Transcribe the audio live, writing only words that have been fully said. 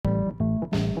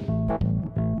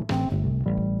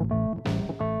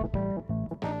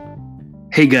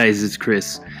Hey guys, it's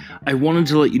Chris. I wanted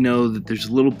to let you know that there's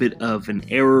a little bit of an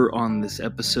error on this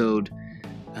episode.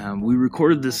 We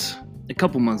recorded this a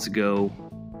couple months ago,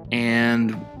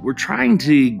 and we're trying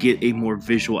to get a more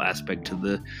visual aspect to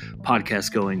the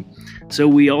podcast going. So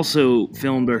we also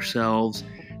filmed ourselves.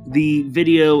 The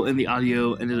video and the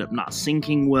audio ended up not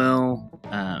syncing well,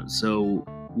 so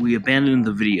we abandoned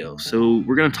the video. So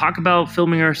we're going to talk about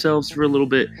filming ourselves for a little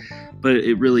bit, but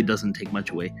it really doesn't take much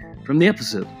away from the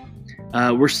episode.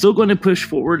 We're still going to push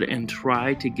forward and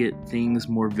try to get things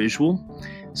more visual.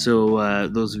 So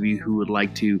those of you who would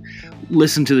like to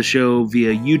listen to the show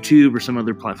via YouTube or some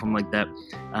other platform like that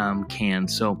can.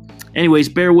 So anyways,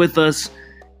 bear with us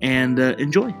and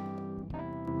enjoy.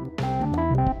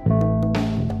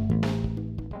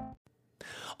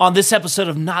 On this episode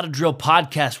of Not a Drill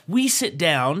Podcast, we sit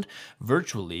down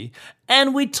virtually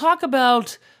and we talk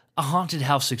about a haunted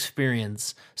house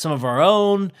experience, some of our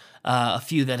own, a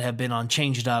few that have been on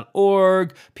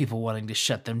change.org, people wanting to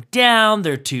shut them down,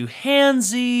 they're too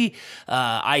handsy.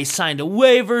 I signed a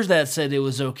waiver that said it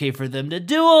was okay for them to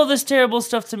do all this terrible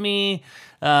stuff to me,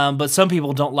 but some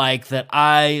people don't like that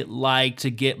I like to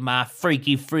get my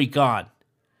freaky freak on.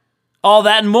 All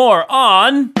that and more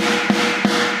on...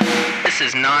 This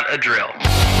is not a drill.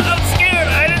 I'm scared.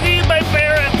 I didn't need my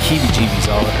parents. Heebie-jeebies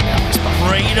all up and down my spine.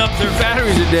 Brain up their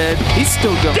Batteries are dead. He's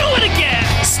still going. Do it again.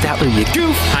 Statler, you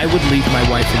goof. I would leave my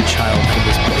wife and child for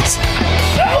this place.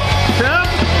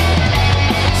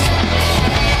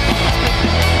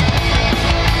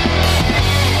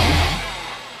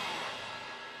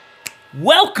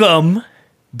 Welcome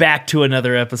back to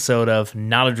another episode of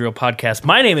Not a Drill Podcast.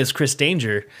 My name is Chris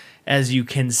Danger. As you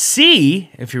can see,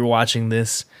 if you're watching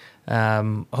this,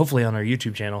 hopefully on our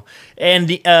YouTube channel,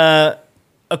 and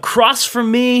across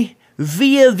from me,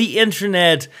 via the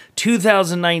internet,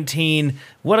 2019,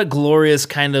 what a glorious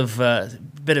kind of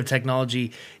bit of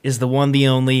technology, is the one, the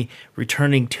only,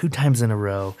 returning 2 times in a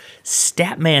row,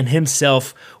 Statman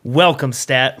himself. Welcome,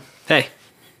 Stat. Hey.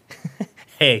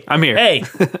 Hey. I'm here. Hey.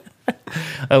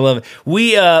 I love it.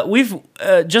 We've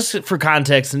just for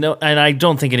context, and I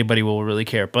don't think anybody will really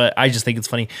care, but I just think it's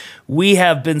funny. We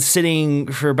have been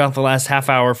sitting for about the last half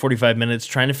hour, 45 minutes,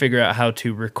 trying to figure out how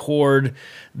to record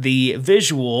the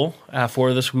visual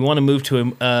for this. We want to move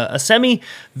to a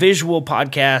semi-visual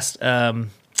podcast,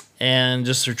 and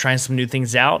just are trying some new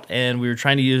things out. And we were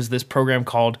trying to use this program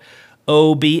called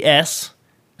OBS.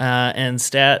 And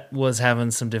Stat was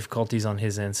having some difficulties on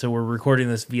his end, so we're recording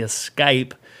this via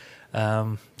Skype.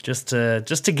 Just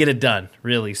to get it done,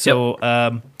 really.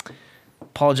 So,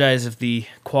 apologize if the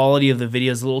quality of the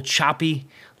video is a little choppy,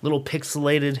 a little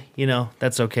pixelated. You know,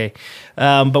 that's okay.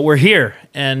 But we're here,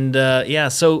 and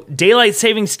so daylight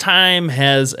savings time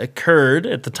has occurred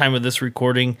at the time of this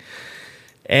recording,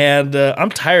 and I'm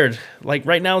tired. Like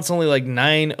right now, it's only like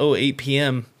 9:08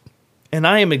 p.m., and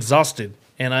I am exhausted,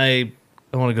 and I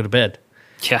want to go to bed.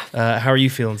 Yeah. How are you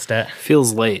feeling, Stat?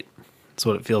 Feels late. That's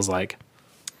what it feels like.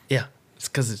 Yeah. It's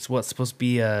because it's supposed to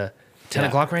be 10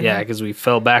 o'clock right now? Yeah, because we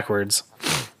fell backwards.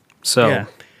 So, yeah.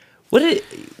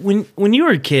 When you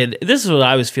were a kid, this is what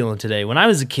I was feeling today. When I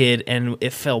was a kid and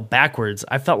it fell backwards,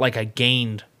 I felt like I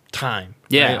gained time.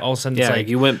 yeah. Right? All of a sudden, yeah, it's like...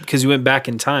 you went back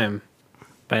in time.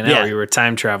 By now, Yeah. you were a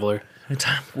time traveler.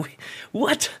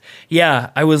 What?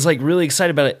 Yeah, I was like really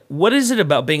excited about it. What is it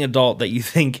about being adult that you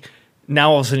think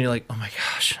now all of a sudden you're like, oh my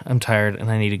gosh, I'm tired and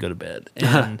I need to go to bed?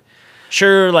 And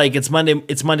sure, like it's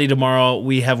Monday tomorrow.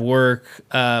 We have work,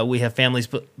 we have families,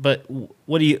 but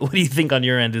what do you think on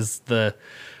your end is the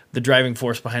driving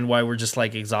force behind why we're just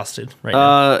like exhausted right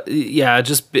now? Yeah,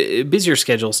 just busier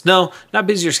schedules. No, not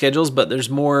busier schedules, but there's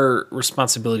more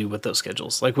responsibility with those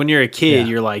schedules. Like when you're a kid,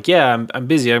 you're like, yeah, I'm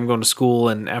busy. I'm going to school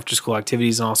and after school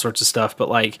activities and all sorts of stuff. But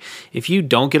like, if you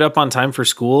don't get up on time for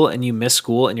school and you miss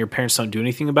school and your parents don't do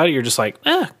anything about it, you're just like,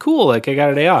 cool. Like I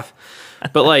got a day off.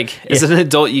 But like as an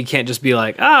adult, you can't just be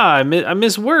like, I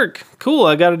miss work. Cool,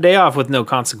 I got a day off with no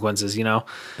consequences, you know?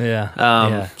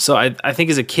 Yeah. So I think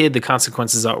as a kid, the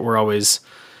consequences were always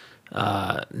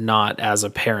not as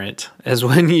apparent as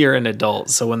when you're an adult.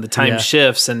 So when the time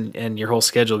shifts and your whole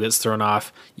schedule gets thrown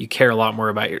off, you care a lot more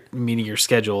about meeting your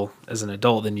schedule as an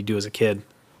adult than you do as a kid.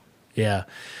 Yeah.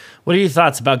 What are your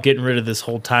thoughts about getting rid of this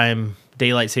whole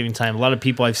daylight saving time? A lot of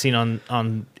people I've seen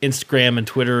on Instagram and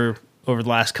Twitter over the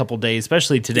last couple of days,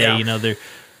 especially today, you know,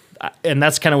 and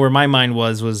that's kind of where my mind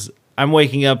was I'm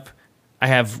waking up, I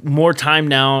have more time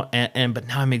now, but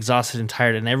now I'm exhausted and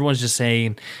tired, and everyone's just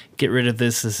saying, get rid of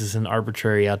this. This is an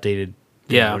arbitrary, outdated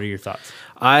thing. Yeah. What are your thoughts?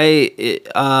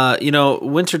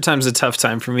 Wintertime's a tough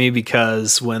time for me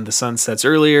because when the sun sets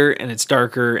earlier and it's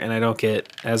darker and I don't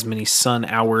get as many sun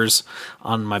hours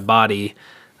on my body,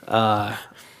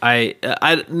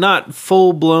 I not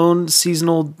full blown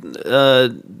seasonal.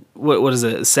 What is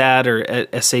it? SAD or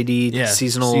SAD? Yeah,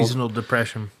 seasonal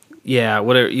depression. Yeah,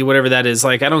 whatever that is.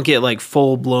 Like I don't get like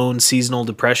full blown seasonal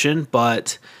depression,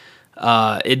 but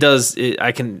it does.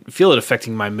 I can feel it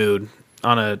affecting my mood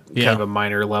on a kind of a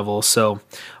minor level. So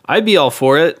I'd be all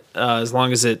for it as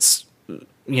long as it's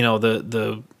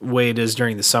the way it is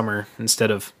during the summer instead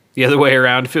of the other way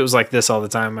around. If it was like this all the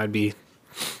time, I'd be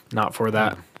not for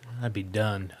that. I'd be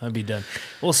done.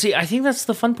 Well, see, I think that's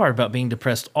the fun part about being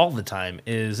depressed all the time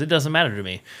is it doesn't matter to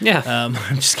me. Yeah. I'm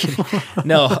just kidding.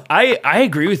 No, I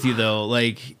agree with you though.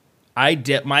 Like my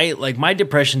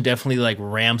depression definitely like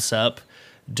ramps up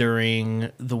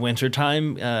during the winter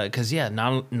time because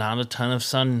not a ton of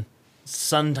sun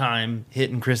time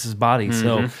hitting Chris's body.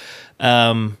 Mm-hmm.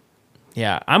 So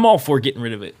I'm all for getting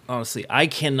rid of it. Honestly, I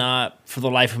cannot for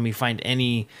the life of me find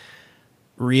any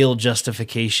real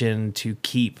justification to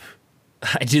keep.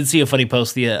 I did see a funny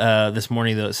post this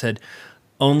morning though. It said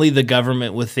only the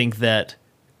government would think that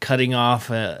cutting off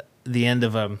the end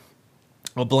of a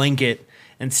blanket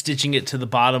and stitching it to the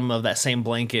bottom of that same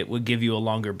blanket would give you a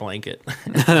longer blanket.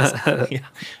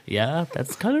 Yeah,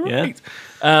 that's kind of right.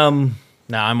 No,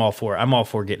 I'm all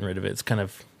for getting rid of it. It's kind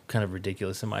of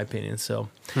ridiculous in my opinion. So,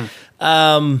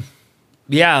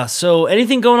 yeah. So,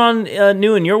 anything going on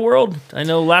new in your world? I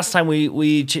know last time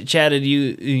we chatted,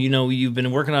 you've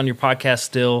been working on your podcast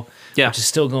still, which is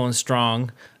still going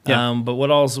strong. Yeah. But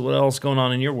what else going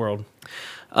on in your world?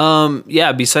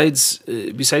 Besides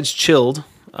chilled,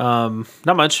 not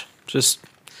much. Just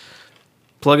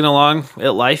plugging along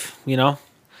at life.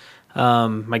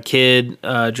 My kid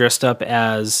dressed up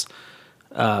as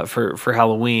for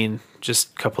Halloween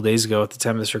just a couple days ago. At the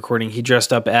time of this recording, he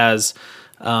dressed up as.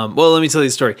 Well, let me tell you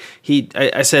the story.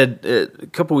 I said a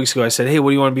couple weeks ago, I said, "Hey,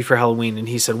 what do you want to be for Halloween?" And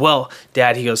he said, "Well,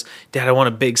 Dad," "Dad, I want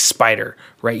a big spider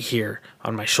right here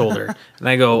on my shoulder." And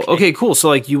I go, okay, cool. So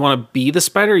like, you want to be the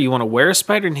spider? You want to wear a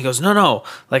spider? And he goes, no.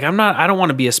 Like, I don't want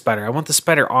to be a spider. I want the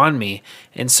spider on me.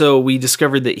 And so we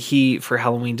discovered that he, for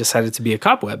Halloween, decided to be a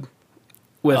cobweb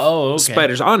with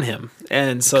spiders on him.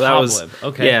 And so that was,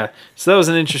 so that was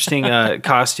an interesting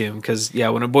costume because,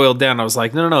 when it boiled down, I was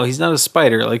like, no, he's not a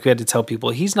spider. Like, we had to tell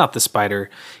people he's not the spider,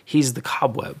 he's the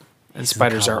cobweb. And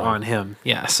spiders are on him.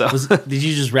 Yeah. So did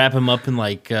you just wrap him up in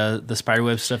like the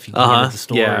spiderweb stuff you can get at the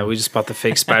store? Yeah, we just bought the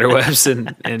fake spider webs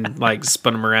and like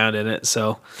spun them around in it.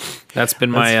 So that's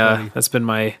been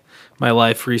my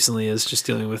life recently is just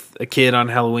dealing with a kid on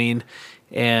Halloween.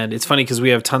 And it's funny because we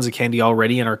have tons of candy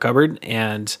already in our cupboard.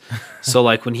 And so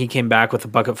like when he came back with a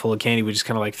bucket full of candy, we just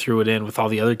kind of like threw it in with all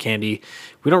the other candy.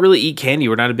 We don't really eat candy.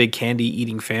 We're not a big candy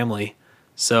eating family.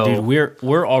 So dude,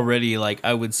 we're already like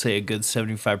I would say a good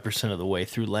 75% of the way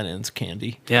through Lennon's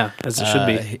candy. Yeah, as it should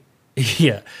be.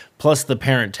 Yeah, plus the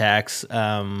parent tax.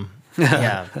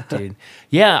 Yeah, dude.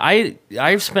 Yeah,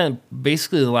 I've spent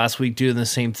basically the last week doing the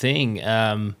same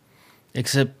thing.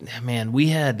 Except, man,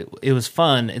 it was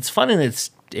fun. It's fun and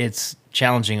it's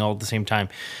challenging all at the same time.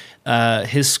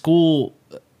 His school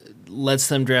lets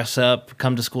them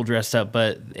come to school dressed up,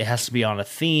 but it has to be on a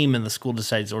theme, and the school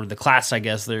decides, or the class, I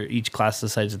guess, each class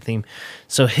decides a theme.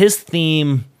 So his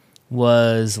theme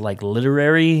was like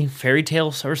literary fairy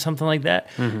tales or something like that.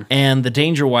 Mm-hmm. And the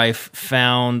Danger Wife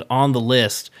found on the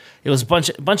list, it was a bunch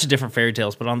of different fairy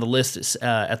tales, but on the list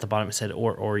at the bottom it said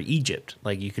or Egypt,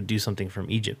 like you could do something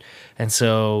from Egypt. And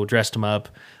so dressed him up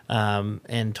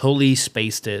and totally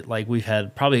spaced it. Like we've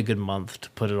had probably a good month to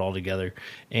put it all together,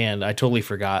 and I totally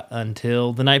forgot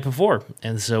until the night before.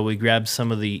 And so we grabbed some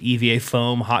of the EVA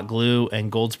foam, hot glue, and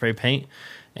gold spray paint.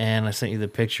 And I sent you the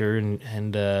picture, and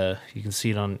you can see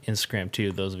it on Instagram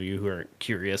too, those of you who are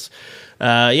curious.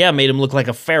 Made him look like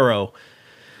a pharaoh.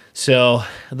 So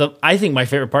I think my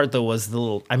favorite part, though, was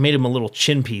I made him a little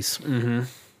chin piece.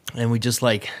 Mm-hmm. And we just,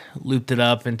 like, looped it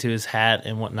up into his hat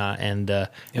and whatnot. And it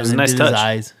was a nice touch. His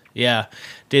eyes. Yeah,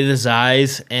 did his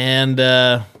eyes. And,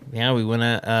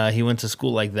 he went to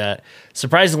school like that.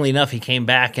 Surprisingly enough, he came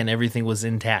back and everything was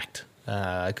intact.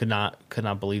 I could not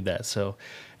believe that. So...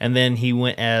 And then he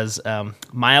went as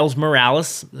Miles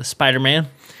Morales, the Spider-Man,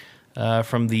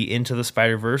 from the Into the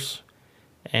Spider-Verse.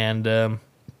 And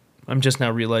I'm just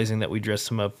now realizing that we dressed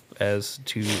him up as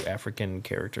two African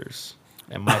characters.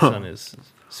 And my son is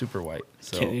super white.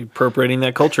 So appropriating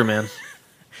that culture, man.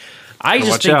 I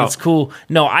just think it's cool.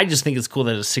 No, I just think it's cool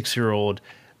that a 6-year-old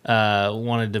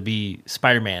wanted to be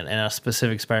Spider-Man, and a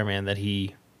specific Spider-Man that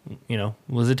he...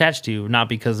 was attached to, not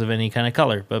because of any kind of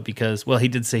color, but because, he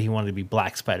did say he wanted to be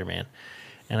Black Spider-Man.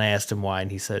 And I asked him why,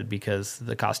 and he said because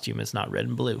the costume is not red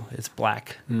and blue, it's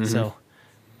black. Mm-hmm. So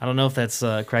I don't know if that's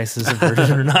crisis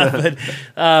averted or not, but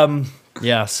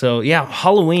Yeah. So yeah,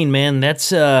 Halloween, man.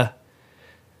 That's I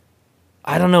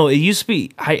don't know. It used to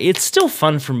be. It's still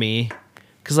fun for me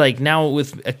because like now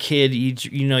with a kid,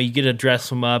 you know, you get to dress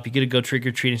them up, you get to go trick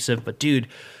or treating stuff. But dude,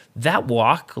 that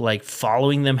walk, like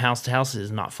following them house to house,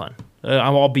 is not fun.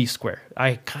 I'll be square.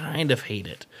 I kind of hate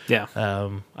it. Yeah.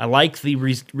 I like the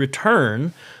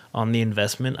return on the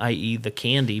investment, i.e., the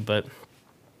candy, but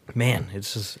man,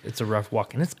 it's a rough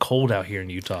walk, and it's cold out here in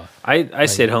Utah. I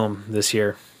stayed home this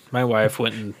year. My wife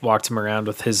went and walked him around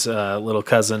with his little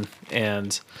cousin,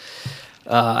 and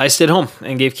I stayed home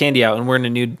and gave candy out. And we're in a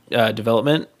new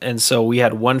development, and so we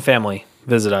had one family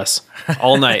visit us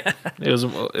all night. It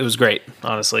was great,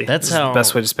 honestly. That's it was how the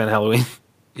best way to spend Halloween.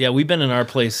 Yeah, we've been in our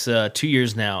place 2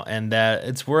 years now, and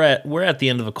we're at the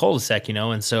end of a cul-de-sac, you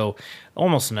know, and so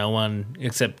almost no one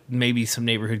except maybe some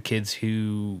neighborhood kids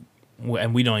who,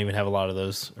 and we don't even have a lot of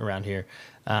those around here.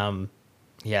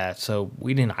 Yeah, so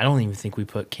we didn't. I don't even think we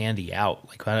put candy out.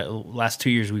 Like last 2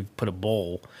 years, we've put a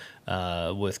bowl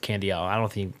with candy out. I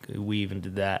don't think we even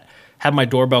did that. Had my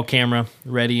doorbell camera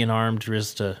ready and armed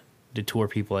just to detour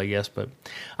people, I guess. But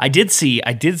we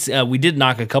did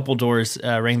knock a couple doors,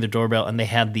 rang the doorbell, and they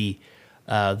had the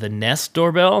Nest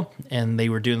doorbell, and they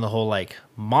were doing the whole like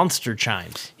monster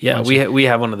chimes. Yeah, we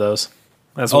have one of those.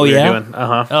 That's what we were doing.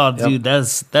 Oh, yep. Dude,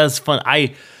 that's fun.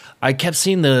 I kept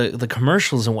seeing the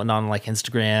commercials and whatnot on like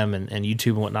Instagram and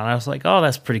YouTube and whatnot. I was like, oh,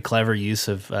 that's pretty clever use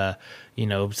of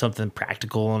something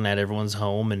practical and at everyone's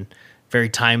home and very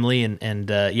timely and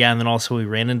yeah. And then also we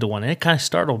ran into one and it kind of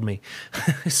startled me.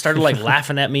 It started like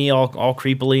laughing at me all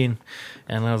creepily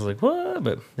and I was like, what?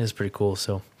 But it was pretty cool.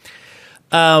 So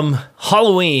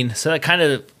Halloween. So that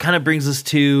kind of brings us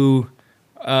to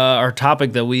our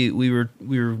topic that we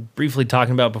were briefly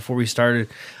talking about before we started.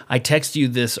 I texted you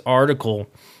this article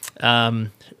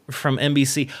from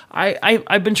NBC.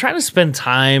 I've been trying to spend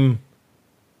time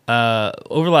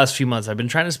over the last few months. I've been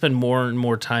trying to spend more and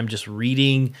more time just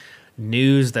reading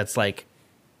news that's like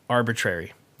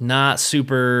arbitrary, not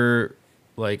super.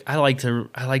 Like I like to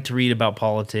read about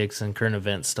politics and current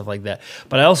events, stuff like that.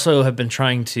 But I also have been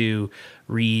trying to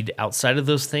read outside of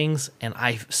those things, and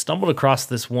I stumbled across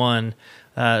this one.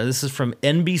 This is from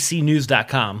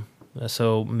NBCnews.com.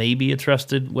 So maybe a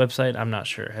trusted website. I'm not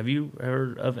sure. Have you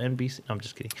heard of NBC? I'm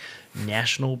just kidding.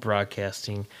 National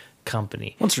Broadcasting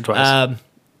Company. Once or twice.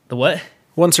 The what?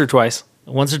 Once or twice.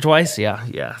 Once or twice. Yeah.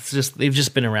 It's just they've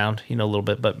just been around, a little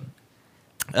bit. But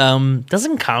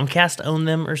doesn't Comcast own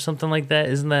them or something like that?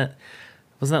 Wasn't that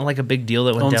like a big deal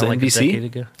that went down like NBC? a decade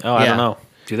ago? Oh, I don't know.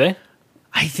 Do they?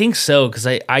 I think so, because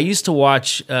I used to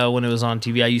watch, when it was on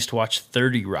TV, I used to watch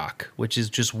 30 Rock, which is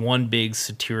just one big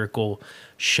satirical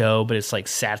show, but it's like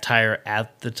satire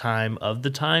at the time of the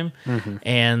time. Mm-hmm.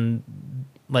 And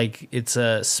like it's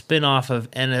a spin-off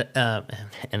of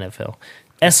NFL,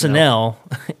 SNL,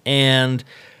 and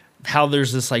how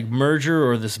there's this like merger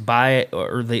or this buy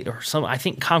or some. I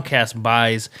think Comcast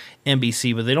buys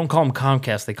NBC, but they don't call them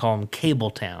Comcast, they call them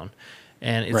Cabletown.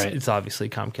 And it's obviously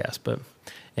Comcast, but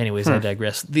anyways, I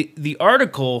digress. The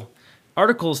article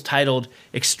is titled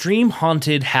 "Extreme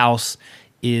Haunted House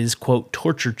is, quote,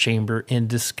 torture chamber in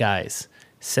disguise.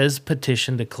 Says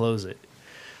petition to close it."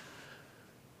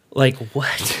 Like,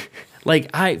 what?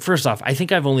 First off, I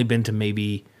think I've only been to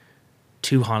maybe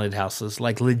 2 haunted houses,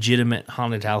 like legitimate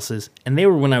haunted houses, and they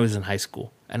were when I was in high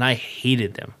school, and I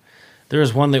hated them. There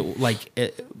was one that, like,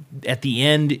 at the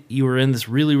end, you were in this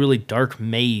really, really dark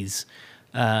maze,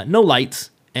 no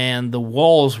lights, and the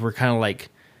walls were kind of like,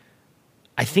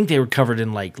 I think they were covered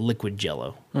in like liquid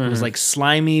jello. Mm-hmm. It was like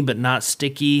slimy but not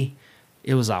sticky.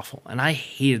 It was awful, and I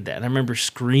hated that. And I remember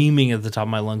screaming at the top of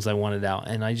my lungs I wanted out,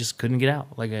 and I just couldn't get out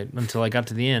until I got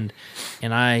to the end,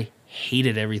 and I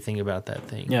hated everything about that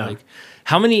thing. Yeah. Like,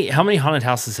 how many haunted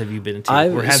houses have you been to?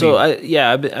 I've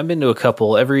been to a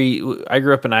couple. I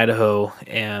grew up in Idaho,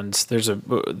 and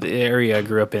the area I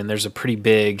grew up in. There's a pretty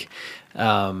big,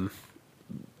 kind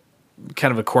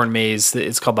of a corn maze.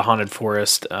 It's called the Haunted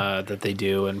Forest that they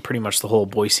do, and pretty much the whole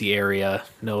Boise area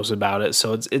knows about it.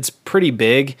 So it's pretty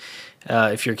big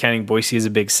if you're counting Boise as a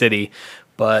big city.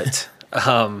 But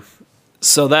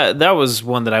so that was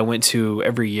one that I went to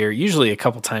every year, usually a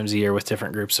couple times a year with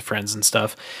different groups of friends and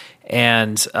stuff.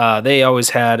 And they always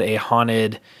had a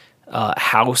haunted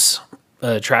house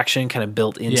attraction kind of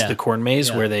built into the corn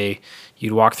maze where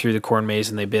you'd walk through the corn maze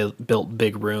and they built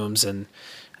big rooms and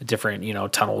different,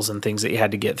 tunnels and things that you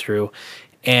had to get through.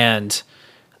 And,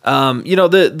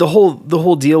 the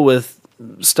whole deal with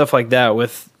stuff like that,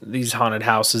 with these haunted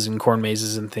houses and corn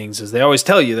mazes and things, is they always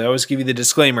give you the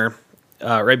disclaimer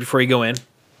right before you go in.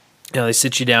 They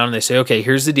sit you down and they say, okay,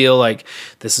 here's the deal. Like,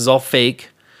 this is all fake.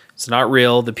 It's not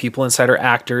real. The people inside are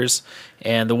actors.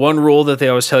 And the one rule that they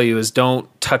always tell you is don't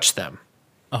touch them.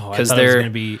 Oh, I 'Cause thought it was they're- going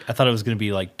to be. I thought it was going to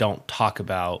be like, don't talk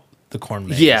about the corn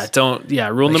maze. Yeah, don't. Yeah,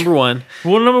 rule number one.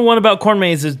 Rule number one about corn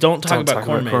maze is don't talk Don't about talk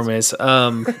corn about maze.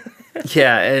 corn maze.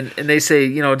 Yeah, and they say,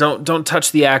 don't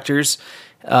touch the actors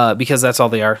because that's all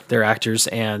they are. They're actors,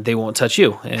 and they won't touch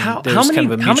you. And there's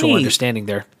kind of a mutual understanding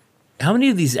there. How many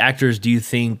of these actors do you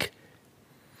think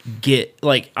get,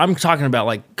 like, I'm talking about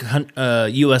like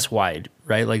U.S. wide,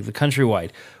 right? Like the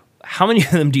countrywide. How many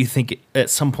of them do you think at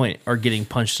some point are getting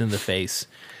punched in the face?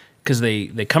 Because they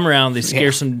come around, they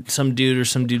scare some dude or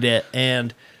some dudette,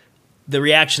 and the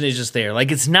reaction is just there.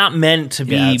 Like, it's not meant to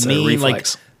be it's a mean. Like,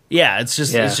 reflex. yeah, it's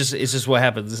just Yeah. it's just what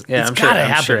happens. Yeah, It's I'm gotta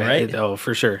sure. happen, right? Oh,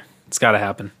 for sure. It's got to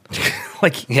happen.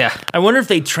 Like, Yeah. I wonder if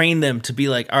they train them to be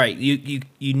like, all right, you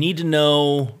need to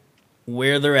know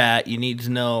where they're at. You need to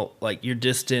know like your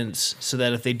distance, so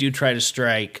that if they do try to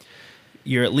strike,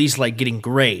 you're at least like getting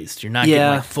grazed. You're not getting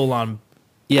Yeah. like full on.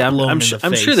 Yeah, blown in I'm the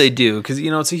sure face. they do because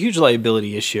it's a huge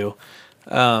liability issue.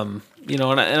 And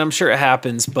I'm sure it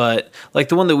happens, but like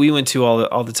the one that we went to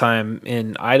all the time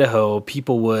in Idaho,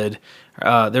 people would.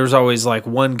 There was always like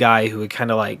one guy who would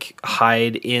kind of like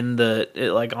hide in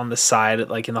like on the side,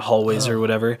 like in the hallways or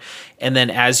whatever, and then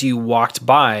as you walked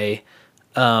by.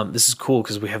 This is cool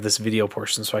because we have this video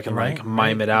portion, so I can like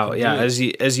mime it out. Yeah, as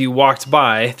you walked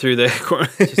by through the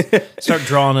Start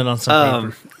drawing it on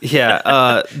some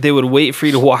paper. they would wait for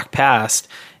you to walk past,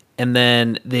 and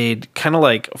then they'd kind of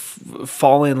like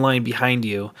fall in line behind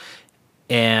you,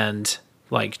 and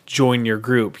like join your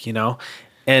group,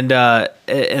 and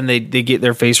they get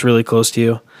their face really close to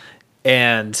you,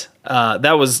 and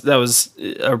that was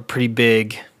a pretty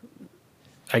big,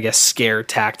 I guess, scare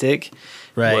tactic.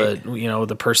 Right.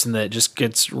 The person that just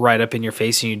gets right up in your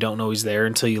face and you don't know he's there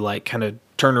until you like kind of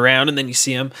turn around and then you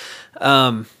see him.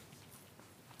 And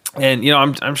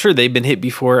I'm sure they've been hit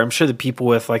before. I'm sure the people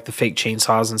with like the fake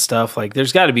chainsaws and stuff, like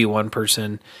there's got to be one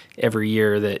person every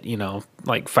year that,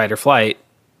 like fight or flight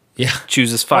Yeah.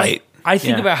 chooses fight. I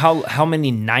think Yeah. about how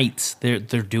many nights they're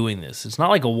doing this. It's not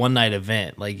like a one night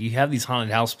event. Like you have these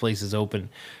haunted house places open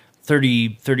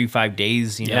 30, 35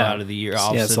 days, Yeah. out of the year. Yeah,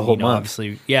 All of a it's the sudden, whole month.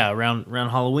 Obviously, yeah, around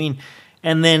Halloween,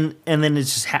 and then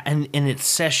it's just and it's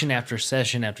session after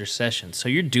session after session. So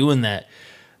you're doing that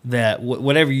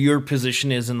whatever your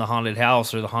position is in the haunted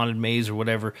house or the haunted maze or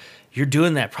whatever, you're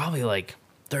doing that probably like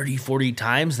 30, 40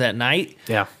 times that night.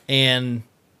 Yeah. And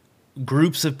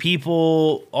groups of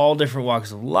people, all different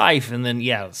walks of life, and then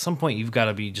at some point you've got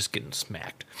to be just getting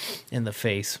smacked in the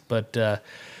face. But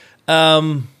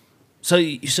so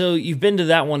you've been to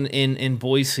that one in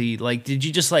Boise. Like, did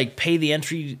you just like pay the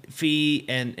entry fee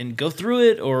and go through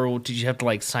it, or did you have to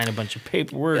like sign a bunch of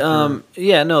paperwork?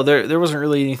 Yeah, no, there wasn't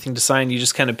really anything to sign. You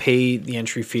just kind of pay the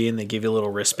entry fee and they give you a little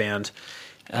wristband.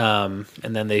 And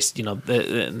then they,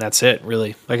 and that's it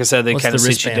really. Like I said, they What's kind the of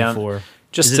sit you wristband down for?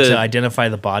 just Is it to identify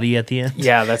the body at the end?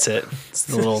 Yeah, that's it. It's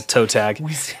the little toe tag.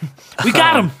 We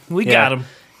got him. We Yeah. got him.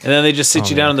 And then they just sit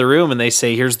you down in the room and they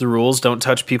say, here's the rules. Don't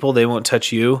touch people. They won't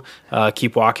touch you.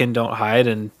 Keep walking. Don't hide.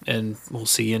 And we'll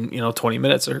see you in, 20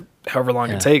 minutes or however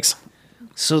long it takes.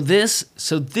 So this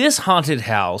haunted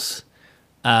house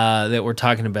that we're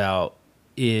talking about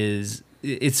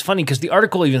it's funny because the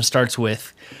article even starts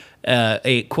with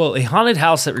a quote, a haunted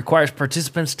house that requires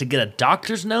participants to get a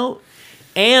doctor's note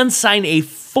and sign a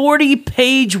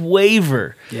 40-page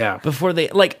waiver. Yeah. Before they,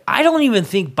 like, I don't even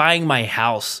think buying my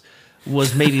house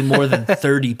was maybe more than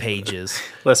 30 pages.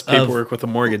 Less paperwork with a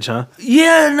mortgage, huh?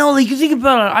 Yeah, no, like you think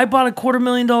about it. I bought a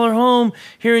 $250,000 home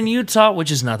here in Utah,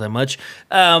 which is not that much.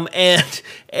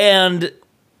 And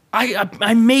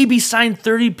I maybe signed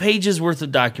 30 pages worth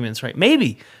of documents, right?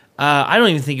 Maybe. I don't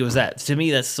even think it was that. To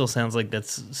me, that still sounds like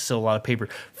that's still a lot of paper.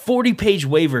 40-page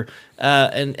waiver,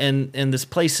 and this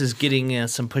place is getting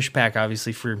some pushback,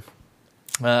 obviously, for...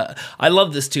 I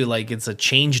love this, too. Like, it's a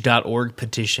change.org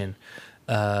petition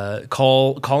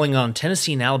calling on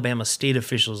Tennessee and Alabama state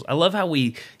officials. I love how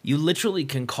you literally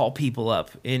can call people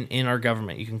up in our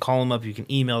government. You can call them up, you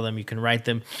can email them, you can write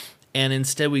them. And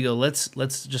instead we go, let's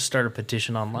just start a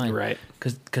petition online, Right?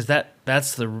 Because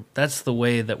that's the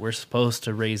way that we're supposed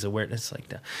to raise awareness like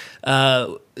that.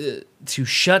 To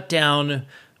shut down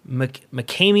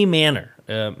McCamey Manor,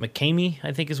 McCamey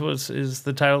I think is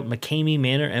the title. McCamey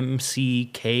Manor,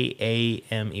 McKamey,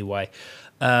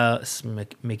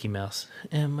 Mickey Mouse,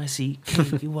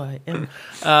 MICKEYM,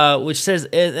 which says,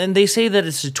 and they say that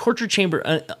it's a torture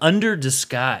chamber under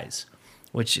disguise.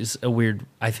 Which is a weird,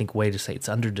 I think, way to say it's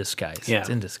under disguise. Yeah. It's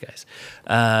in disguise.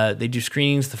 They do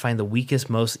screenings to find the weakest,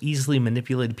 most easily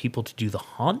manipulated people to do the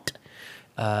haunt.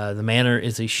 The manor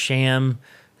is a sham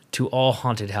to all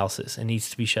haunted houses and needs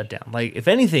to be shut down. Like, if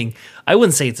anything, I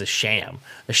wouldn't say it's a sham.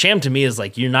 A sham to me is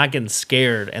like you're not getting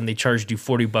scared and they charged you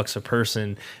 $40 a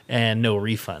person and no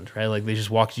refund, right? Like they just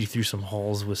walked you through some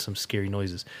halls with some scary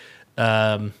noises.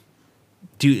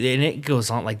 Dude, and it goes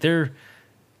on like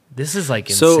this is like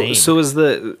insane. So is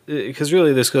because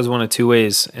really this goes one of two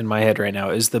ways in my head right now.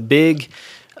 Is the big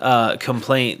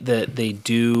complaint that they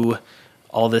do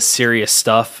all this serious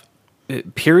stuff,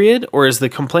 period, or is the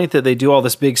complaint that they do all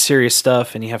this big serious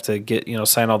stuff and you have to get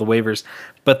sign all the waivers,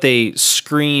 but they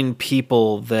screen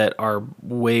people that are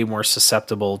way more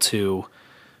susceptible to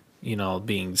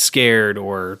being scared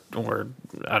or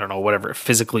I don't know, whatever,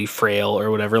 physically frail or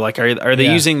whatever? Like are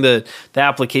they using the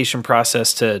application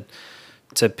process to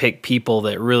pick people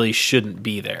that really shouldn't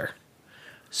be there?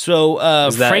 So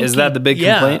is that the big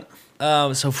complaint?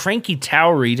 So Frankie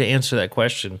Towery, to answer that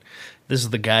question, this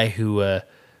is the guy who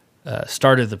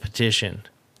started the petition.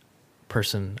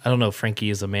 Person, I don't know if Frankie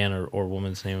is a man or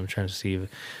woman's name. I'm trying to see.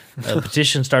 A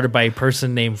petition started by a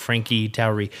person named Frankie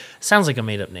Towery. Sounds like a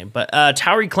made up name, but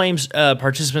Towery claims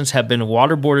participants have been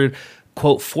waterboarded,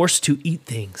 quote, forced to eat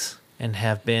things, and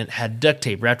had duct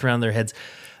tape wrapped around their heads.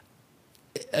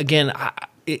 Again,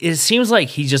 it seems like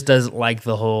he just doesn't like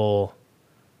the whole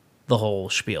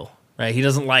spiel, right? He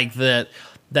doesn't like that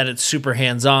it's super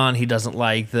hands-on. He doesn't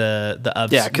like the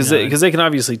ups. Yeah, because they can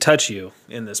obviously touch you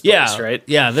in this place, right?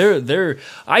 Yeah, they're.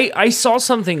 I saw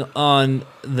something on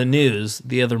the news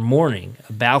the other morning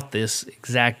about this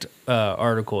exact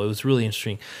article. It was really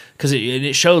interesting because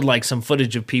it showed like some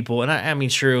footage of people, and I mean,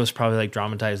 sure, it was probably like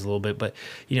dramatized a little bit, but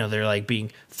they're like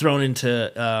being thrown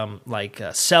into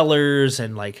cellars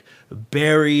and like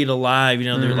buried alive.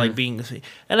 They're like being,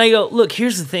 and I go, look,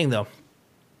 here's the thing though.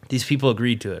 These people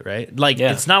agreed to it, right? Like,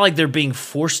 It's not like they're being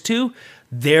forced to.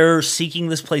 They're seeking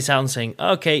this place out and saying,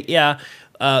 okay,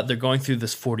 they're going through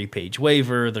this 40-page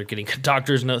waiver. They're getting a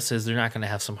doctor's note says they're not going to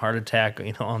have some heart attack,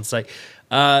 on site.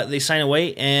 They sign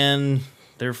away and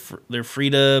they're free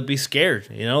to be scared.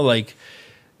 It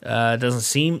doesn't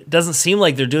seem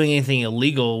like they're doing anything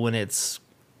illegal when it's,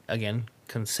 again,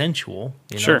 consensual.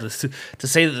 Sure. To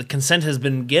say that the consent has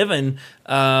been given,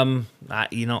 I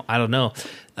don't know.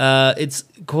 It's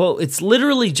quote. It's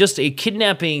literally just a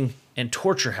kidnapping and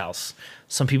torture house.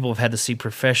 Some people have had to seek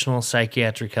professional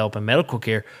psychiatric help and medical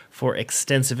care for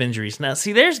extensive injuries. Now,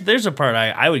 see, there's a part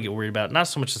I would get worried about. Not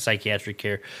so much the psychiatric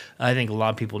care. I think a lot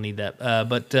of people need that.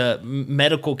 But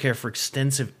medical care for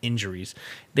extensive injuries.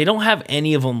 They don't have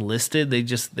any of them listed. They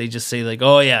just say like,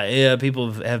 oh yeah,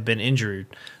 people have been injured.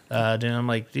 Then I'm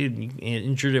like, dude, you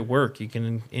injured at work. You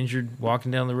can injured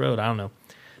walking down the road. I don't know.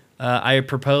 I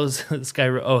propose, this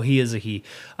guy, he is a he.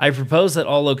 I propose that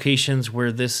all locations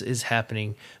where this is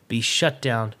happening be shut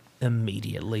down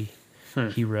immediately,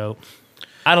 he wrote.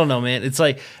 I don't know, man. It's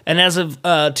like, and as of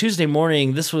Tuesday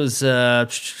morning, this was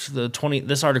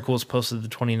this article was posted the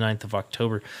 29th of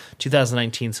October,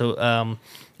 2019. So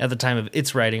at the time of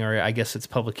its writing, or I guess its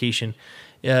publication,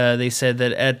 they said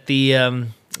that at the,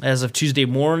 as of Tuesday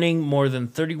morning, more than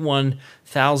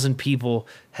 31,000 people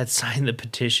had signed the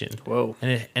petition. Whoa.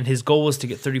 And his goal was to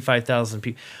get 35,000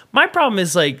 people. My problem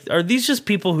is, like, are these just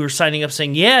people who are signing up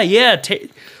saying,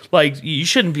 like, you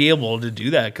shouldn't be able to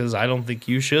do that because I don't think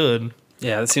you should.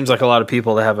 Yeah, it seems like a lot of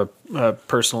people that have a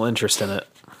personal interest in it.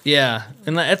 Yeah.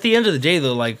 And at the end of the day,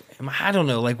 though, like, I don't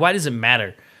know. Like, why does it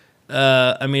matter?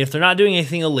 I mean, if they're not doing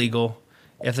anything illegal,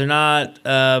 if they're not...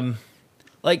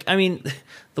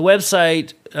 the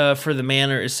website for the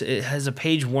manor it has a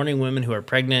page warning women who are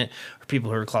pregnant or people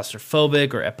who are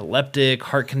claustrophobic or epileptic,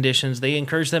 heart conditions. They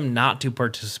encourage them not to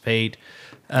participate.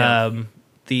 Yeah.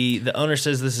 The owner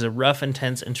says this is a rough,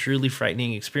 intense, and truly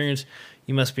frightening experience.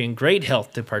 You must be in great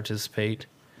health to participate.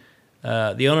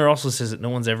 The owner also says that no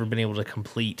one's ever been able to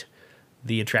complete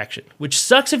the attraction, which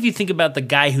sucks if you think about the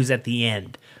guy who's at the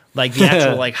end, like the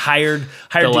actual like hired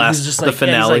the dude last, who's just the like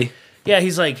finale.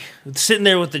 He's like sitting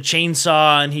there with the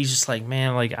chainsaw, and he's just like,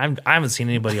 man, like I haven't seen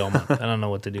anybody all month. I don't know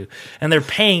what to do, and they're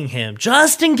paying him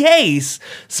just in case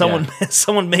someone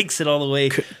makes it all the way.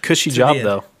 Cushy job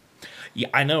though. Yeah,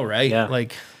 I know, right? Yeah.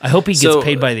 Like I hope he gets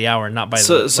paid by the hour, not by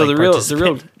the. So the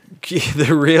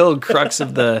real crux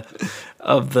of the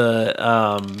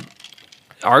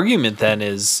argument then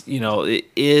is,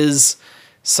 is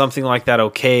something like that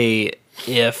okay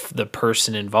if the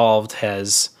person involved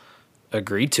has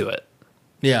agreed to it?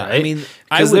 Yeah, right? I mean,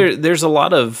 because there's a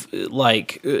lot of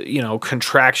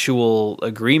contractual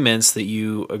agreements that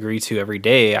you agree to every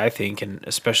day, I think, and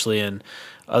especially in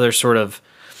other sort of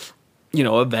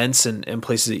events and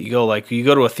places that you go. Like you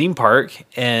go to a theme park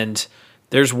and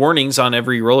there's warnings on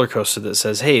every roller coaster that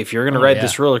says, hey, if you're going to ride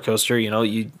this roller coaster, you know,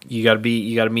 you got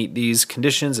to meet these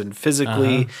conditions and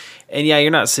physically. And yeah,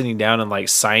 you're not sitting down and like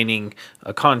signing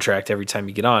a contract every time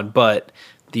you get on, but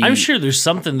I'm sure there's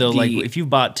something though, like if you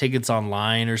bought tickets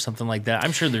online or something like that,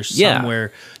 I'm sure there's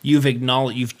somewhere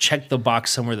you've checked the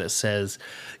box somewhere that says,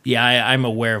 yeah, I'm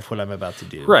aware of what I'm about to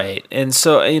do. Right. And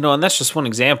so, you know, and that's just one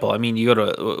example. I mean, you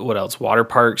go to, what else? Water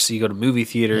parks, you go to movie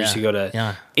theaters, you go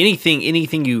to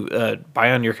anything you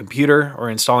buy on your computer or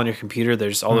install on your computer,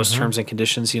 there's all those terms and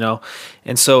conditions, you know.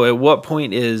 And so at what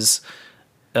point is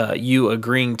you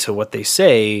agreeing to what they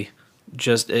say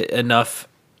just enough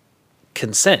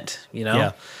consent, you know?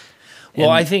 Yeah.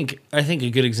 Well, I think a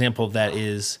good example of that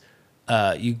is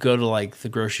you go to like the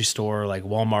grocery store, like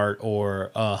Walmart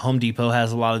or Home Depot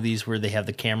has a lot of these where they have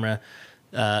the camera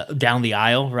down the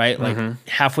aisle, right? Like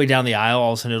halfway down the aisle,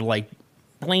 all of a sudden it'll like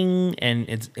bling,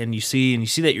 and you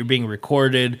see that you're being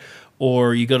recorded.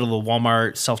 Or you go to the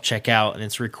Walmart self checkout and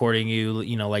it's recording you,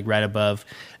 you know, like right above.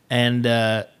 And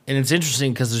it's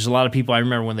interesting because there's a lot of people, I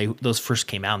remember when those first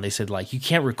came out and they said like, you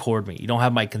can't record me. You don't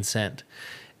have my consent.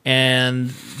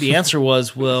 And the answer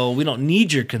was, well, we don't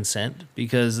need your consent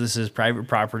because this is private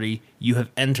property. You have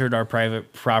entered our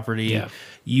private property. Yeah.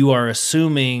 You are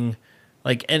assuming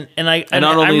like, and not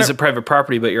only is it private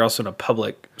property, but you're also in a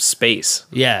public space.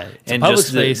 Yeah. And just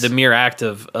space. The mere act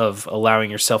of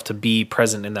allowing yourself to be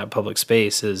present in that public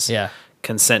space is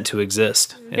consent to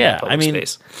exist in that public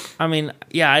space. I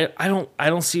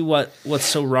don't see what's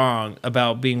so wrong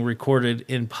about being recorded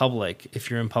in public if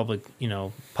you're in public, you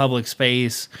know, public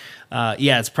space.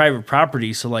 It's private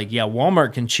property, so like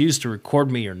Walmart can choose to record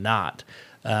me or not.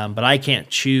 But I can't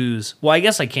choose. Well, I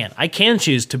guess I can. I can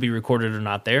choose to be recorded or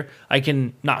not there. I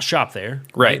can not shop there.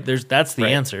 Right. That's the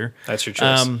answer. That's your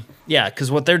choice. Because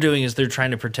what they're doing is they're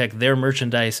trying to protect their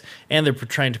merchandise and they're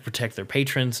trying to protect their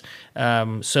patrons.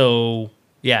 And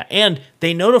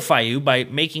they notify you by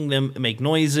making them make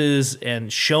noises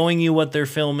and showing you what they're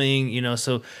filming. You know,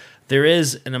 so there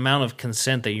is an amount of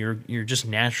consent that you're just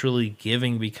naturally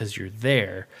giving because you're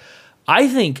there. I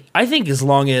think as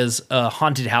long as a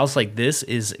haunted house like this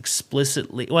is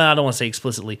explicitly, well, I don't want to say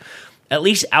explicitly, at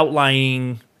least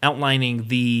outlining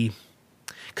the,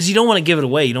 because you don't want to give it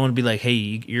away. You don't want to be like, hey,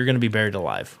 you're going to be buried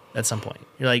alive at some point.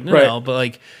 You're like, no, but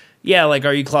like, yeah, like,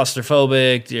 are you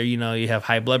claustrophobic? Or, you know, you have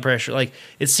high blood pressure. Like,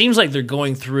 it seems like they're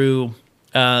going through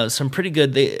some pretty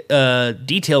good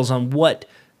details on what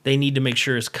they need to make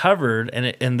sure is covered,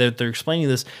 and that they're explaining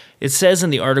this. It says in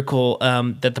the article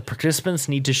that the participants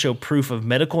need to show proof of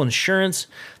medical insurance.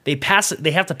 They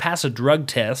have to pass a drug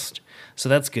test, so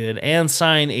that's good, and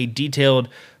sign a detailed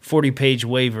 40-page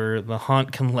waiver. The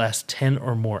haunt can last 10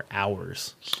 or more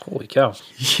hours. Holy cow!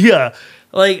 Yeah,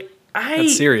 like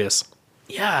that's serious.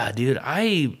 Yeah, dude,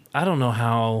 I don't know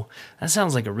how. That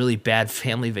sounds like a really bad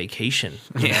family vacation.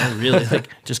 You know, really, like,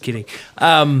 just kidding.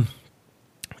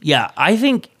 Yeah, I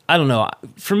think, I don't know.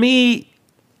 For me,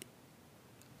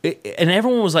 and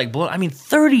everyone was like, I mean,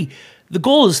 the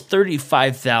goal is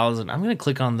 35,000. I'm going to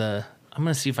click on I'm going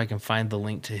to see if I can find the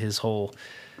link to his whole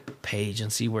page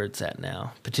and see where it's at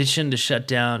now. Petition to shut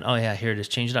down. Oh, yeah, here it is,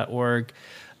 change.org.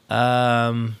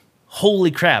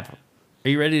 Holy crap. Are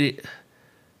you ready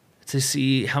to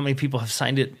see how many people have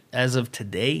signed it as of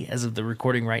today, as of the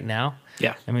recording right now?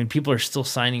 Yeah. I mean, people are still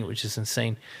signing, which is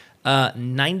insane.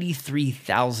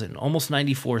 93,000, almost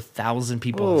 94,000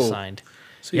 people have signed.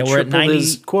 So we're at 90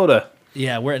 his quota.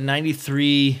 Yeah, we're at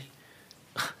 93.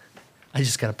 I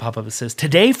just got a pop up that says,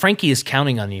 today Frankie is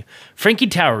counting on you. Frankie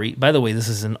Towery, by the way, this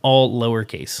is in all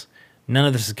lowercase. None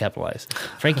of this is capitalized.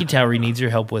 Frankie Towery needs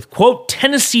your help with, quote,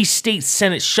 Tennessee State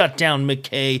Senate shutdown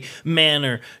McKay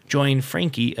Manor. Join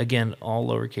Frankie, again, all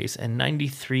lowercase, and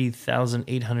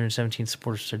 93,817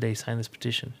 supporters today sign this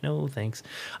petition. No, thanks.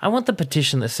 I want the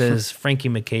petition that says Frankie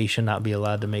McKay should not be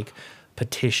allowed to make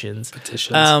petitions.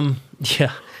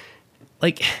 Yeah.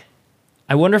 Like,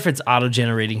 I wonder if it's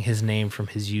auto-generating his name from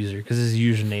his user, because his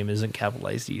username isn't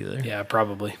capitalized either. Yeah,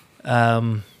 probably.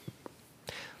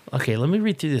 Okay, let me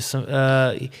read through this.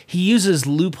 He uses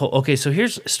loophole. Okay, so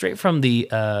here's straight from the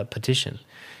petition.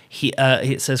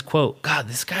 It says, quote, God,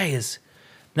 this guy is,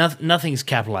 nothing's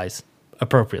capitalized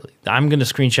appropriately. I'm going to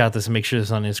screenshot this and make sure this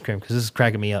is on Instagram because this is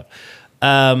cracking me up.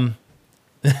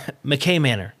 McKay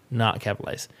Manor, not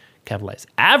capitalized.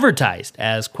 Advertised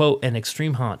as, quote, an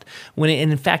extreme haunt, when it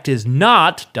in fact is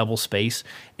not, double space,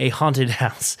 a haunted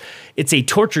house. It's a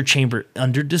torture chamber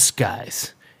under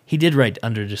disguise. He did write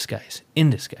under disguise, in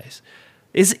disguise.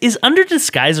 Is under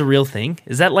disguise a real thing?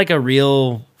 Is that like a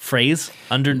real phrase,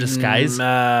 under disguise?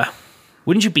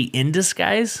 Wouldn't you be in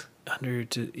disguise?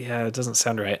 Yeah, it doesn't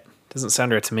sound right. Doesn't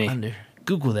sound right to me.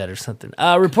 Google that or something.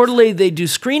 Reportedly, they do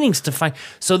screenings to find.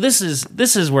 So this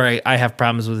is where I have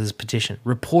problems with this petition.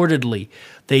 Reportedly,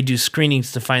 they do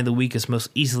screenings to find the weakest, most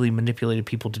easily manipulated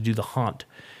people to do the haunt.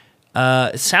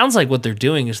 It sounds like what they're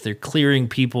doing is they're clearing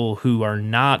people who are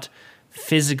not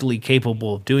physically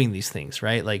capable of doing these things,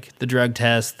 right? Like the drug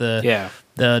test,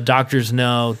 the doctors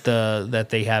know that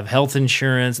they have health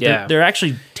insurance. Yeah. They're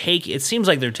actually it seems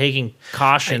like they're taking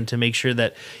caution to make sure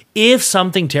that if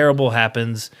something terrible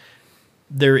happens,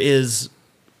 there is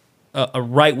a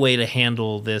right way to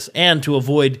handle this and to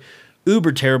avoid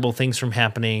uber terrible things from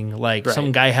happening, like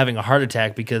some guy having a heart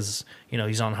attack because,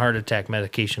 he's on heart attack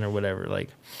medication or whatever. Like,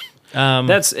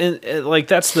 that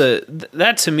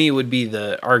to me would be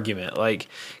the argument, like,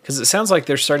 because it sounds like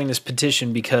they're starting this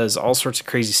petition because all sorts of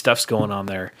crazy stuff's going on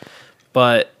there.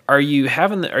 But are you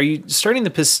starting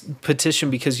the petition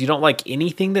because you don't like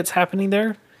anything that's happening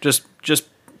there? Just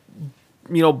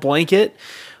blanket,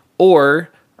 or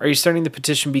are you starting the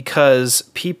petition because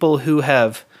people who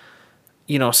have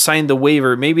signed the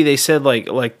waiver, maybe they said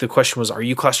like the question was, are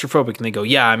you claustrophobic? And they go,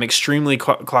 yeah, I'm extremely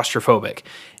claustrophobic.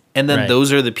 And then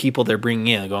those are the people they're bringing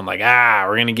in, going like,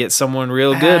 we're going to get someone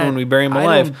real good when we bury him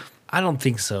alive. I don't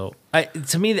think so.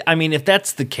 To me, I mean, if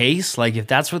that's the case, like if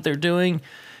that's what they're doing,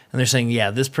 and they're saying,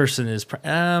 yeah, this person is,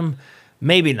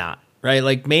 maybe not, right?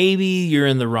 Like maybe you're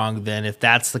in the wrong then if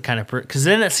that's the kind of, because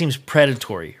then it seems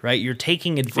predatory, right? You're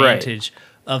taking advantage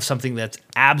of something that's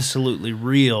absolutely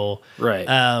real, right?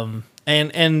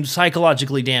 And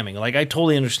psychologically damning. Like I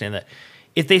totally understand that.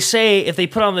 If they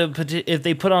put on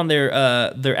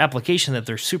their application that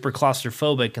they're super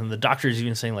claustrophobic, and the doctor's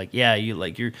even saying like, yeah,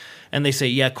 and they say,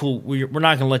 yeah, cool, we're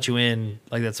not gonna let you in,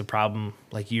 like that's a problem,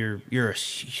 like you're a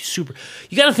super.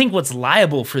 You got to think what's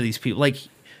liable for these people. Like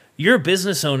you're a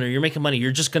business owner, you're making money,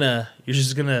 you're just gonna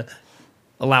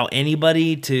allow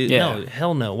anybody to? No,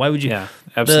 hell no. Why would you? Yeah,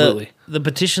 absolutely. The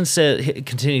petition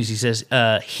continues. He says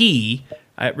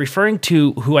referring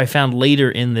to who I found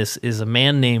later in this is a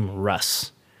man named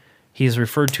Russ. He is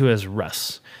referred to as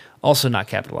Russ, also not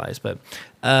capitalized, but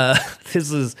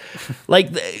this is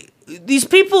like these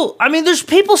people. I mean, there's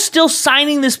people still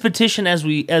signing this petition as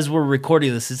we're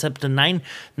recording this. It's up to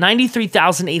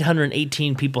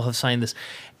 93,818 people have signed this,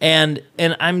 and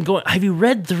I'm going. Have you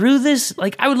read through this?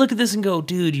 Like, I would look at this and go,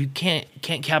 dude, you can't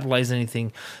capitalize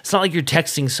anything. It's not like you're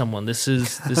texting someone. This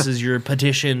is your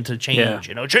petition to change.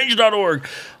 Change.org.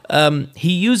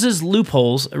 He uses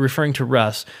loopholes, referring to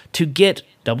Russ, to get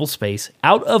double space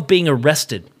out of being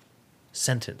arrested.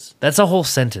 Sentence. That's a whole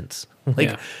sentence.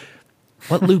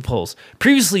 What loopholes?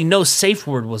 Previously, no safe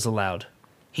word was allowed.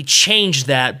 He changed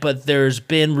that, but there's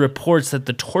been reports that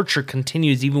the torture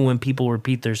continues even when people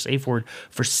repeat their safe word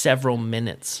for several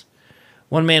minutes.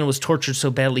 One man was tortured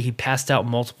so badly he passed out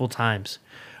multiple times.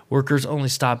 Workers only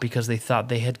stopped because they thought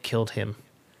they had killed him.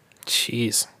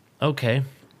 Jeez. Okay.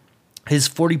 His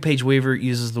 40-page waiver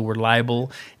uses the word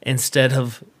libel instead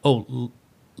of libel,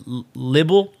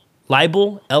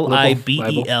 Libel,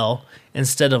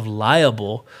 instead of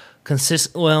liable.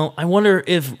 I wonder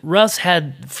if Russ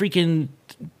had freaking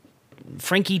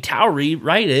Frankie Towery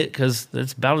write it, because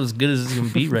that's about as good as it's going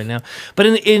to be right now. But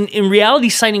in reality,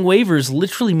 signing waivers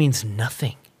literally means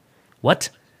nothing. What?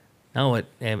 No, it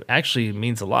actually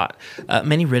means a lot.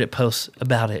 Many Reddit posts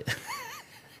about it.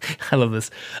 I love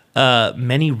this.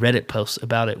 Many Reddit posts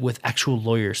about it with actual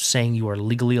lawyers saying you are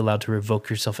legally allowed to revoke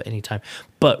yourself at any time.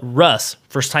 But Russ,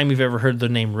 first time you've ever heard the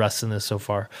name Russ in this so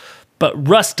far. But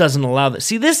Russ doesn't allow that.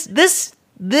 See, this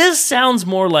sounds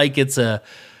more like it's a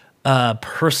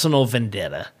personal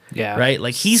vendetta. Yeah. Right?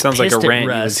 Like he's sounds pissed like a rant at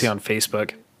Russ. you would see on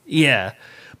Facebook. Yeah.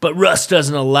 But Russ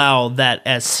doesn't allow that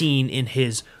as seen in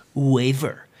his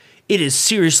waiver. It is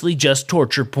seriously just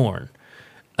torture porn.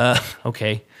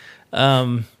 Okay.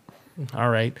 All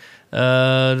right.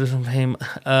 Doesn't pay.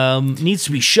 Needs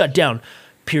to be shut down.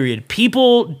 Period.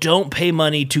 People don't pay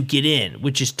money to get in,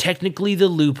 which is technically the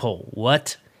loophole.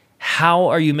 What? How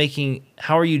are you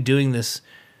doing this?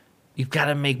 You've got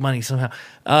to make money somehow.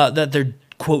 That they're,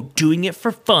 quote, doing it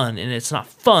for fun, and it's not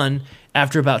fun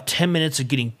after about 10 minutes of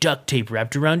getting duct tape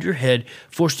wrapped around your head,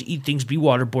 forced to eat things, be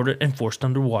waterboarded, and forced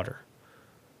underwater.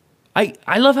 I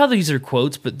love how these are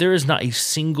quotes, but there is not a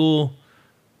single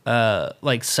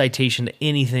citation to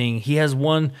anything. He has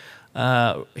one.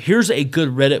 Here's a good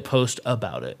Reddit post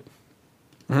about it.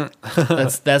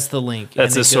 That's the link.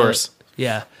 That's the source.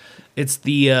 Yeah. It's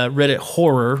the Reddit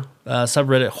horror,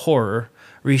 subreddit horror,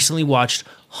 recently watched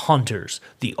Haunters,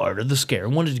 The Art of the Scare,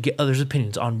 and wanted to get others'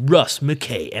 opinions on Russ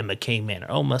McKay and McKay Manor.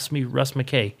 Oh, must be Russ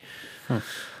McKay. I'm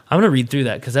going to read through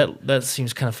that because that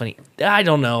seems kind of funny. I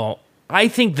don't know. I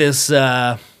think this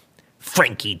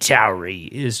Frankie Towery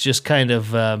is just kind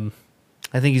of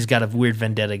I think he's got a weird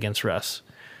vendetta against Russ.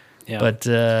 Yeah. But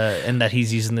and that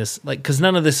he's using this because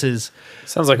none of this is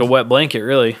Sounds like a wet blanket,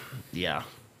 really. yeah.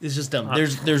 It's just dumb.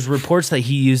 There's reports that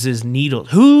he uses needles.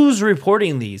 Who's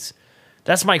reporting these?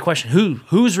 That's my question.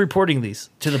 Who's reporting these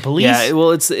to the police? Yeah,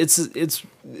 well, it's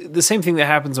the same thing that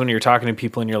happens when you're talking to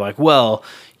people and you're like, well,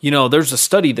 there's a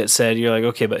study that said, you're like,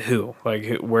 okay, but who?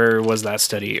 Like, where was that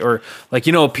study? Or like,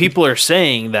 people are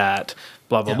saying that,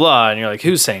 blah, blah, blah. And you're like,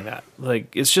 who's saying that?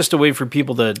 Like, it's just a way for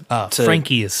people to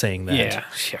Frankie is saying that. Yeah,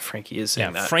 Frankie is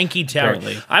saying that. Frankie Tower.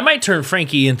 Apparently. I might turn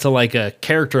Frankie into like a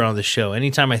character on the show.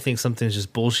 Anytime I think something's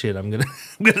just bullshit, I'm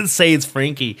gonna say it's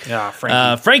Frankie. Yeah,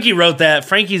 Frankie. Frankie wrote that.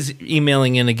 Frankie's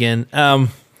emailing in again.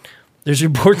 There's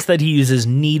reports that he uses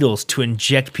needles to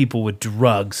inject people with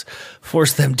drugs,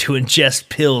 force them to ingest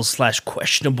pills /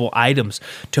 questionable items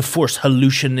to force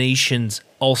hallucinations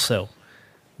also.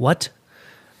 What?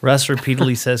 Russ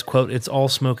repeatedly says, quote, "It's all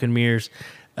smoke and mirrors."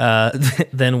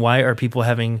 Then why are people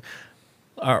leaving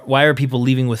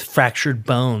with fractured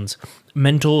bones,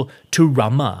 mental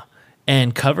trauma,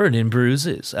 and covered in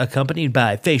bruises, accompanied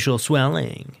by facial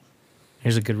swelling?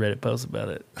 Here's a good Reddit post about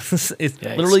it. It's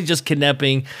literally just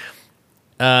kidnapping.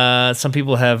 Some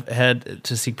people have had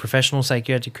to seek professional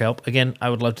psychiatric help. Again,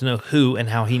 I would love to know who and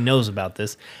how he knows about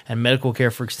this, and medical care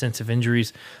for extensive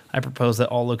injuries. I propose that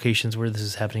all locations where this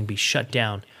is happening be shut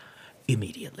down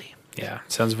immediately. Yeah,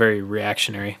 sounds very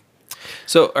reactionary.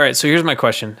 So, all right, so here's my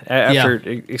question. After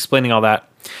explaining all that,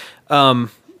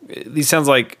 these sound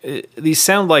like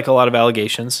a lot of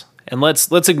allegations, and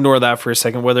let's ignore that for a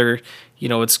second, whether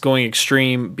it's going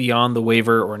extreme beyond the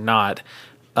waiver or not.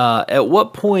 At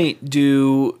what point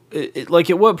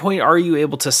are you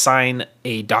able to sign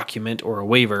a document or a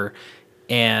waiver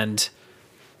and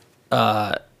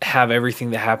have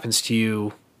everything that happens to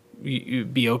you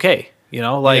be okay?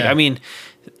 I mean,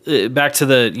 back to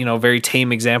the very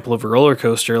tame example of a roller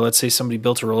coaster. Let's say somebody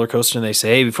built a roller coaster and they say,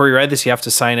 hey, before you ride this, you have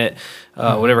to sign it.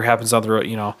 Whatever happens on the road,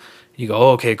 you go,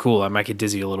 oh, okay, cool. I might get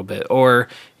dizzy a little bit. Or,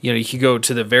 you could go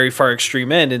to the very far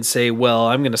extreme end and say, well,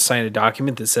 I'm going to sign a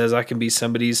document that says I can be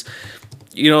somebody's,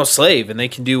 slave, and they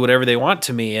can do whatever they want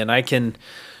to me, and I can,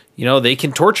 they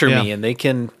can torture me, and they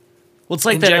can it's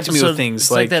like that episode, me with things.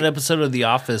 It's like that episode of The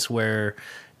Office where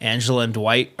Angela and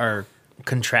Dwight are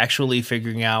contractually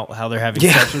figuring out how they're having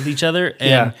sex with each other,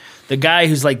 and the guy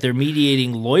who's like their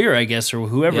mediating lawyer, I guess, or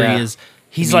whoever he is,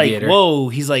 he's mediator. Like, whoa,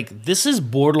 he's like, this is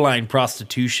borderline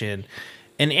prostitution.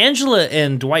 And Angela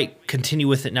and Dwight continue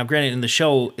with it. Now, granted, in the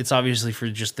show, it's obviously for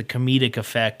just the comedic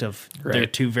effect of they're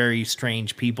two very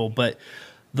strange people, but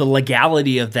the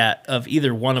legality of that, of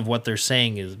either one of what they're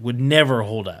saying would never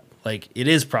hold up. Like, it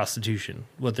is prostitution.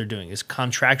 What they're doing is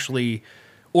contractually,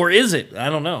 or is it? I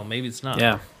don't know. Maybe it's not.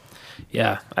 Yeah.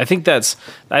 I think that's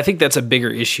a bigger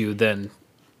issue than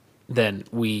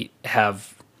we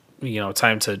have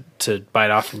time to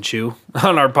bite off and chew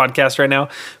on our podcast right now.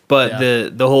 But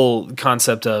the whole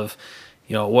concept of,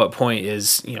 at what point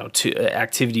is,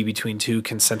 activity between two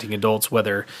consenting adults,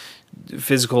 whether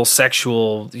physical,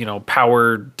 sexual,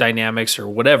 power dynamics or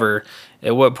whatever,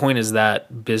 at what point is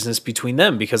that business between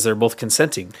them because they're both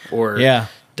consenting? Or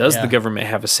does the government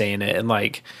have a say in it? And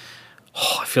like,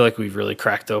 I feel like we've really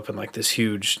cracked open like this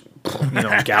huge,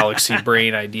 galaxy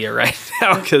brain idea right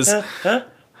now because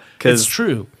it's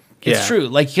true. It's true.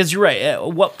 Like, because you're right.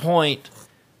 At what point,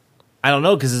 I don't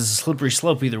know, because it's a slippery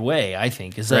slope either way, I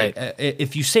think. Is like,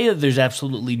 if you say that there's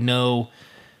absolutely no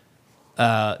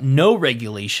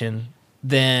regulation,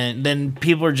 then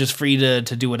people are just free to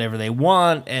do whatever they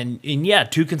want. And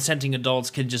two consenting adults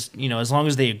can just, as long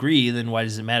as they agree, then why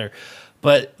does it matter?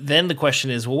 But then the question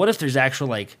is, well, what if there's actual,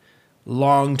 like,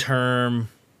 long-term,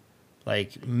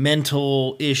 like,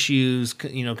 mental issues,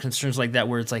 concerns like that,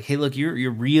 where it's like, hey, look,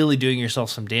 you're really doing yourself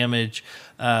some damage,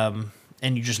 and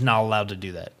you're just not allowed to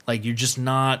do that. Like, you're just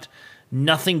not,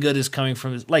 nothing good is coming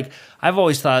from this. Like, I've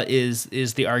always thought is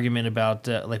the argument about,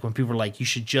 like, when people are like, you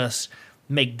should just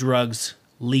make drugs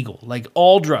legal, like,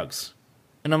 all drugs.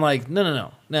 And I'm like,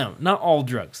 no, not all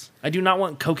drugs. I do not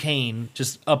want cocaine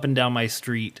just up and down my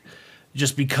street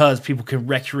just because people can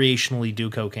recreationally do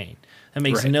cocaine. That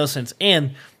makes no sense.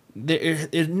 And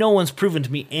no one's proven to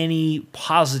me any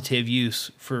positive use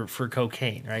for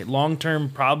cocaine, right?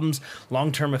 Long-term problems,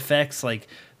 long-term effects, like,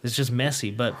 it's just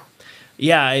messy. But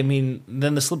yeah, I mean,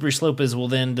 then the slippery slope is, well,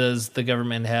 then does the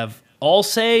government have all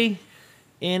say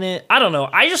in it? I don't know.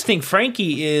 I just think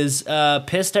Frankie is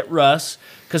pissed at Russ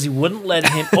because he wouldn't let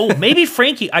him. Oh, maybe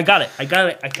Frankie. I got it.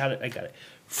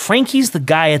 Frankie's the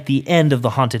guy at the end of the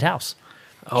haunted house.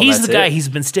 Oh, he's the guy. He's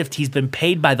been stiffed. He's been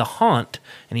paid by the haunt,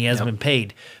 and he hasn't been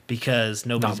paid because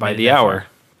nobody's not by the hour.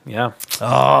 Yeah.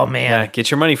 Oh man. Yeah,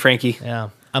 get your money, Frankie. Yeah.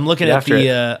 I'm looking Get at after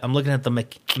the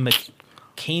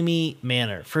McCamey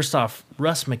Manor. First off,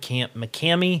 Russ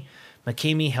McCamey,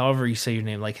 however you say your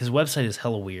name, like his website is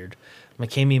hella weird.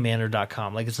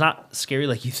 McCameymanor.com. Like it's not scary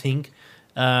like you think.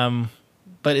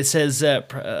 But it says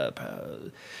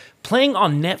playing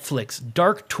on Netflix,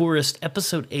 Dark Tourist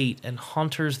Episode 8 and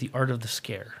Haunters: The Art of the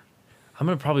Scare. I'm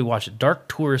gonna probably watch it. Dark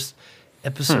Tourist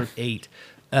Episode 8.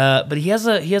 But he has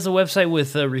a website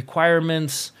with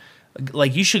requirements.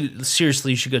 Like you should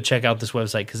go check out this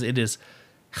website because it is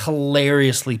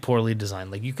hilariously poorly designed.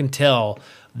 Like you can tell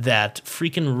that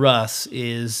freaking Russ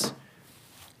is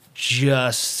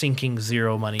just sinking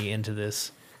zero money into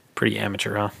this. Pretty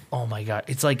amateur, huh? Oh my god,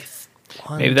 it's like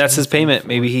maybe that's his payment.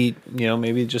 Maybe he,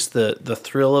 maybe just the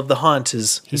thrill of the hunt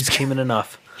is payment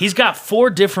enough. He's got 4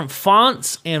 different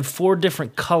fonts and 4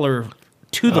 different color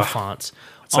to the fonts.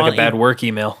 It's like a bad work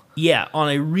email. Yeah, on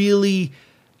a really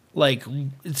like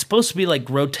it's supposed to be like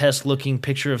grotesque looking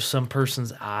picture of some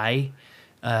person's eye.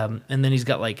 And then he's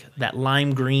got like that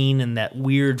lime green and that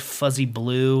weird fuzzy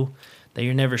blue that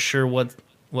you're never sure what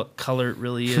color it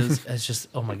really is. It's just,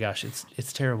 oh my gosh,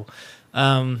 it's terrible.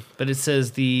 But it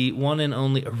says the one and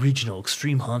only original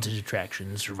extreme haunted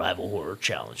attraction survival horror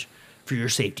challenge. For your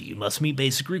safety, you must meet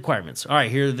basic requirements. All right,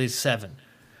 here are the 7.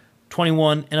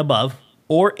 21 and above,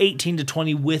 or 18 to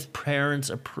 20 with parents'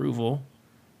 approval.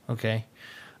 Okay.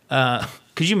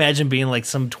 Could you imagine being like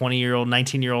some 20-year-old,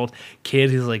 19-year-old kid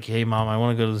who's like, hey, Mom, I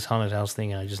want to go to this haunted house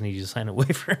thing, and I just need you to sign a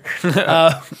waiver.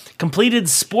 Completed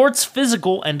sports,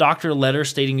 physical, and doctor letter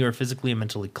stating you are physically and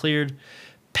mentally cleared.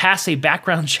 Pass a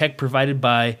background check provided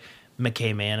by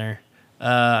McKay Manor.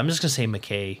 I'm just going to say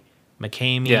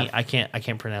McCamey. Yeah. I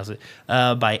can't pronounce it.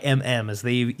 By MM, as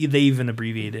they even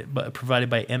abbreviate it, but provided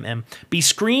by MM. Be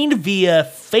screened via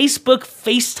Facebook,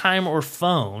 FaceTime, or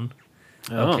phone.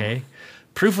 Oh. Okay.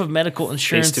 Proof of medical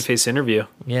insurance. Face-to-face interview.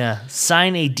 Yeah.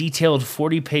 Sign a detailed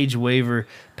 40-page waiver.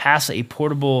 Pass a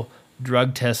portable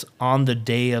drug test on the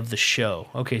day of the show.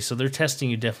 Okay, so they're testing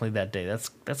you definitely that day.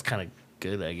 That's kind of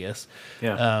good, I guess.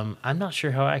 Yeah. I'm not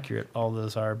sure how accurate all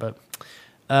those are, but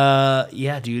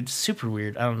yeah, dude, super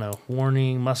weird. I don't know.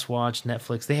 Warning, must watch,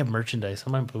 Netflix. They have merchandise. I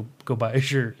might go buy a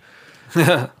shirt.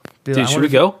 Dude, should we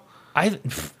go?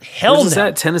 Hell Where's no.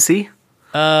 that? Tennessee?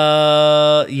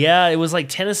 Yeah, it was like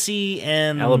Tennessee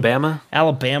and Alabama,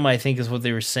 I think is what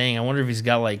they were saying. I wonder if he's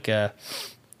got like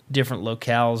different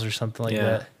locales or something like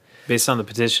that. Based on the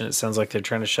petition, it sounds like they're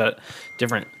trying to shut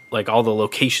different, like all the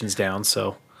locations down.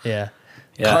 So Yeah.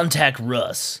 Contact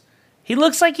Russ. He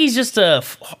looks like he's just a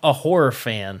horror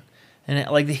fan. And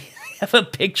like they have a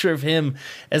picture of him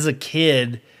as a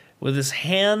kid with his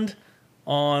hand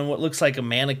on what looks like a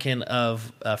mannequin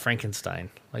of Frankenstein.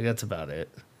 Like that's about it.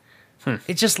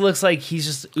 It just looks like he's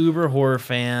just uber horror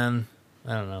fan.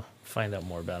 I don't know. Find out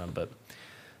more about him, but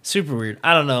super weird.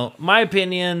 I don't know. My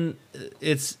opinion,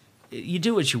 it's you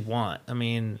do what you want. I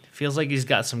mean, it feels like he's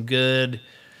got some good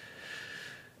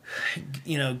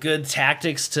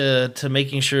tactics to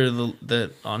making sure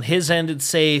that on his end it's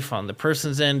safe, on the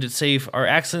person's end it's safe. Our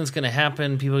accident's going to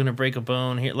happen. People are going to break a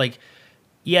bone here. Like,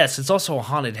 yes, it's also a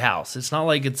haunted house. It's not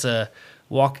like it's a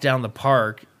walk down the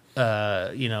park.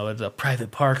 At a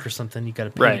private park or something, you got to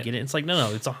pay to get in. It's like,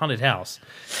 no, it's a haunted house.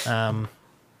 I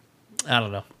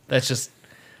don't know. That's just,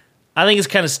 I think it's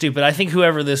kind of stupid. I think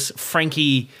whoever this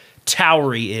Frankie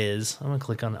Towery is, I'm going to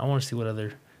click on, I want to see what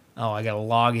other, I got to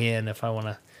log in if I want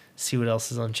to see what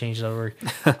else is on Change.org.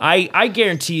 I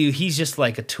guarantee you he's just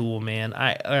like a tool, man.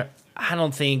 I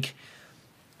don't think,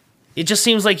 it just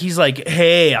seems like he's like,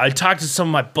 hey, I talked to some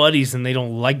of my buddies and they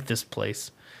don't like this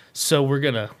place. So we're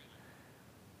going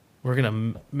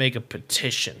to make a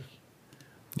petition.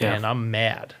 Yeah. And I'm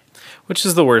mad. Which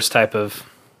is the worst type of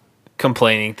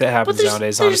complaining that happens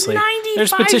nowadays, honestly.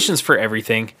 There's petitions for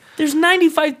everything. There's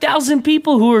 95,000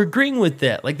 people who are agreeing with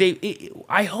that. Like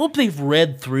I hope they've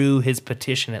read through his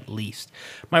petition at least.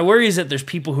 My worry is that there's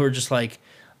people who are just like,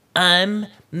 I'm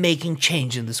making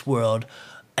change in this world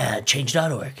at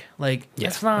change.org. Like,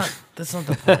 that's not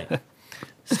the point.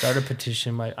 Start a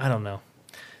petition. I don't know.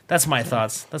 That's my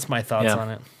thoughts. On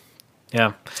it.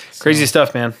 Yeah. Crazy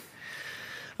stuff, man.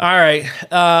 All right.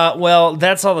 Well,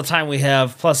 that's all the time we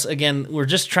have. Plus, again, we're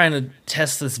just trying to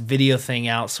test this video thing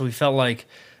out. So we felt like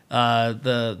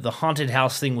the haunted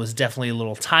house thing was definitely a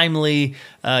little timely,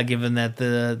 given that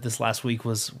this last week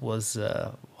was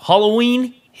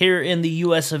Halloween here in the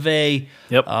US of A.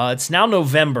 Yep. It's now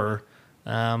November.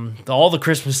 All the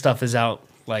Christmas stuff is out.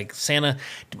 Like Santa.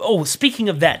 Oh, speaking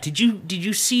of that, did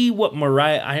you see what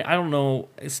Mariah? I don't know.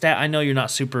 I know you're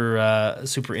not super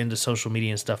into social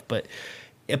media and stuff, but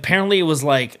apparently it was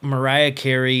like Mariah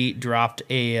Carey dropped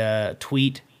a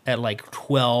tweet at like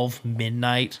 12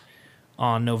 midnight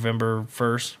on November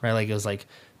 1st, right? Like it was like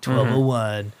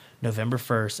 12:01, November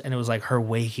 1st, and it was like her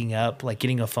waking up, like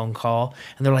getting a phone call,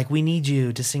 and they're like, "We need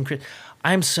you to sing."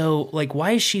 I'm so like,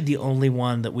 why is she the only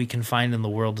one that we can find in the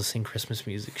world to sing Christmas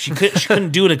music? She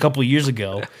couldn't do it a couple years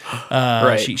ago.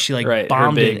 Right. She like Right.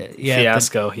 bombed Her big it.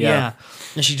 fiasco. Yeah.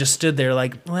 And she just stood there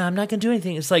like, well, I'm not gonna do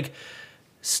anything. It's like,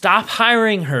 stop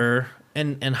hiring her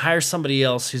and hire somebody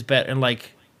else who's better. And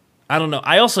like, I don't know.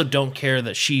 I also don't care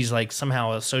that she's like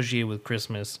somehow associated with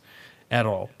Christmas at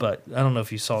all. But I don't know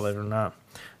if you saw that or not.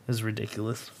 It was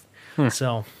ridiculous.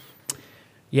 So.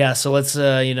 Yeah, so let's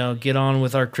get on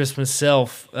with our Christmas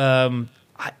self.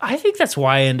 I think that's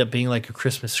why I end up being like a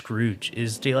Christmas Scrooge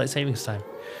is daylight savings time.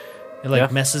 It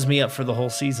like messes me up for the whole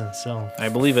season. So I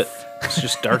believe it. It's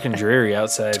just dark and dreary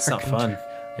outside. It's not fun.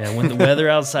 Yeah, when the weather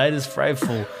outside is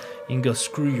frightful, you can go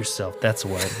screw yourself. That's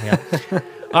what. Yeah.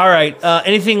 All right.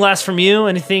 Anything last from you?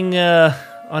 Anything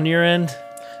on your end?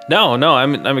 No.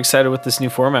 I'm excited with this new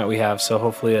format we have. So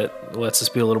hopefully it lets us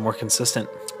be a little more consistent.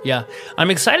 Yeah,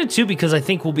 I'm excited too because I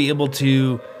think we'll be able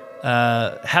to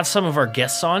have some of our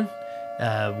guests on.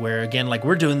 Where again, like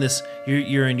we're doing this,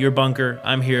 you're in your bunker,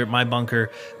 I'm here at my bunker.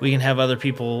 We can have other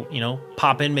people,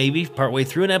 pop in maybe partway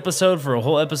through an episode for a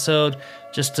whole episode,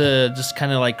 just to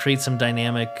kind of like create some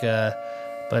dynamic. So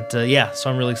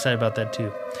I'm really excited about that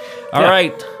too. All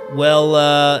right,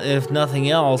 well, if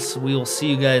nothing else, we will see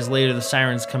you guys later. The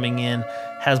sirens coming in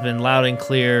has been loud and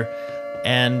clear,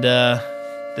 and.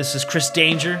 This is Chris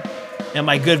Danger and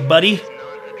my good buddy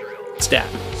Stat.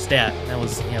 That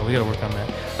was we gotta work on that.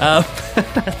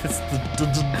 It's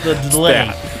the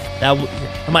delay.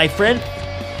 My friend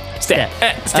Stat.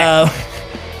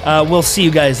 We'll see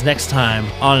you guys next time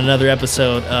on another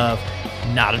episode of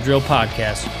Not a Drill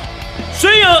Podcast.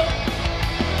 See ya.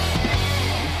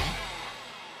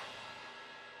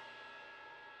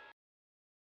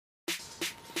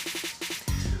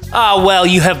 Well,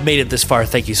 you have made it this far.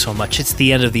 Thank you so much. It's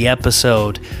the end of the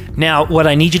episode. Now, what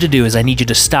I need you to do is I need you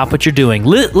to stop what you're doing.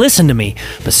 Listen to me,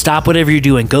 but stop whatever you're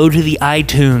doing. Go to the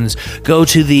iTunes, go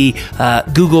to the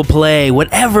Google Play,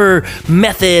 whatever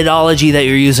methodology that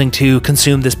you're using to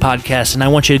consume this podcast, and I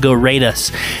want you to go rate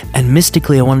us. And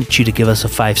mystically, I want you to give us a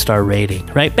 5-star rating,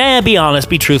 right? Be honest,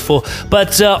 be truthful.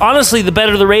 But honestly, the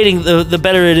better the rating, the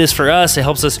better it is for us. It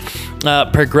helps us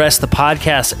progress the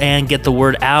podcast and get the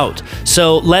word out.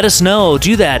 So let us know.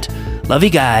 Do that. Love you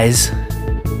guys.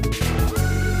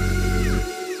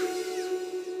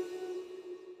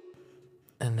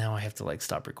 And now I have to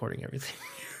stop recording everything.